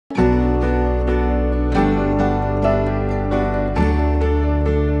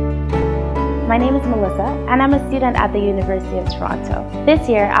my name is Melissa, and I'm a student at the University of Toronto. This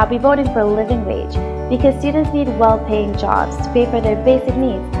year, I'll be voting for a living wage because students need well-paying jobs to pay for their basic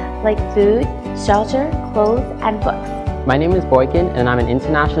needs like food, shelter, clothes, and books. My name is Boykin, and I'm an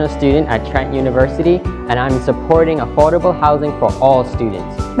international student at Trent University, and I'm supporting affordable housing for all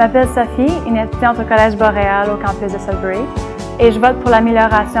students. Je m'appelle Sophie, une étudiante au Collège Boréal au campus de Sudbury, et je vote pour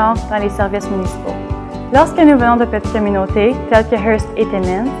l'amélioration dans les services municipaux. Lorsque nous venons de petites communautés telles que Hearst et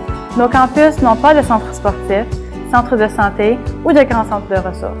Timmins, nos campus n'ont pas de centre sportif, centre de santé ou de grands centres de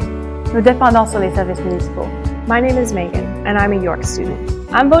ressources. Nous dépendons sur les services municipaux. My name is Megan, and I'm a York student.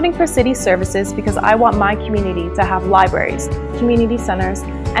 I'm voting for city services because I want my community to have libraries, community centers,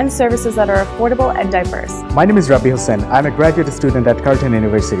 and services that are affordable and diverse. My name is Rabbi Hussain. I'm a graduate student at Curtin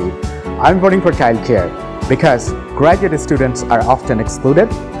University. I'm voting for childcare because graduate students are often excluded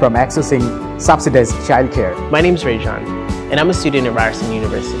from accessing subsidized childcare. My name is Rajan, and I'm a student at Ryerson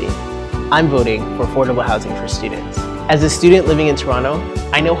University. I'm voting for affordable housing for students. As a student living in Toronto,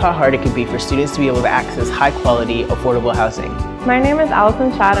 I know how hard it can be for students to be able to access high-quality, affordable housing. My name is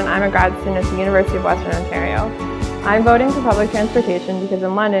Alison Chad, and I'm a grad student at the University of Western Ontario. I'm voting for public transportation because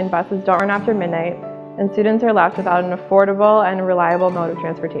in London, buses don't run after midnight, and students are left without an affordable and reliable mode of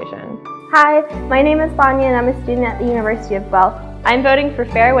transportation. Hi, my name is Sonia, and I'm a student at the University of Guelph. I'm voting for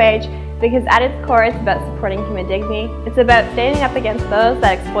fair wage because at its core, it's about supporting human dignity. It's about standing up against those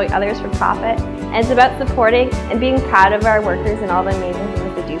that exploit others for profit, and it's about supporting and being proud of our workers and all the amazing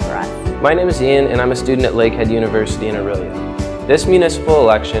things they do for us. My name is Ian, and I'm a student at Lakehead University in Orillia. This municipal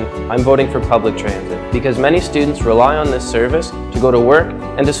election, I'm voting for public transit because many students rely on this service to go to work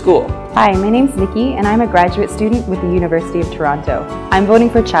and to school. Hi, my name's Nikki, and I'm a graduate student with the University of Toronto. I'm voting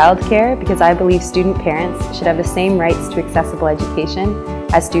for childcare because I believe student parents should have the same rights to accessible education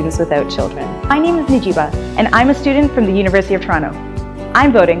as students without children. My name is Nijiba, and I'm a student from the University of Toronto.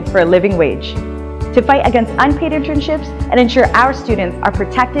 I'm voting for a living wage to fight against unpaid internships and ensure our students are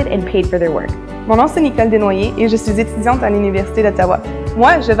protected and paid for their work. Mon nom c'est Nicole Desnoyers et je suis étudiante à l'Université d'Ottawa.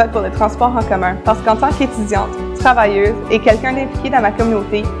 Moi, je vote pour le transport en commun parce qu'en tant qu'étudiante, travailleuse et quelqu'un d'impliqué dans ma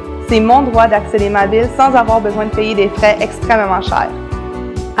communauté, c'est mon droit d'accéder à ma ville sans avoir besoin de payer des frais extrêmement chers.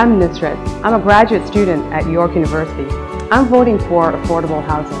 I'm Nusret. I'm a graduate student at York University. I'm voting for affordable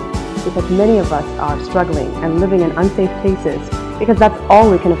housing because many of us are struggling and living in unsafe places because that's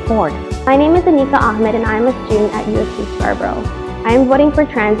all we can afford. My name is Anika Ahmed, and I'm a student at USC Scarborough. I am voting for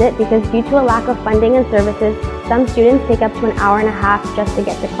transit because due to a lack of funding and services, some students take up to an hour and a half just to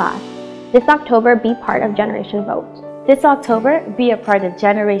get to class. This October, be part of Generation Vote. This October, be a part of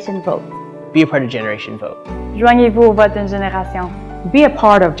Generation Vote. Be a part of Generation Vote. Joignez-vous au vote d'une génération. Be a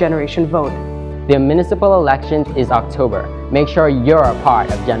part of Generation Vote. The municipal elections is October. Make sure you're a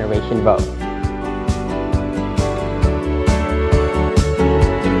part of Generation Vote.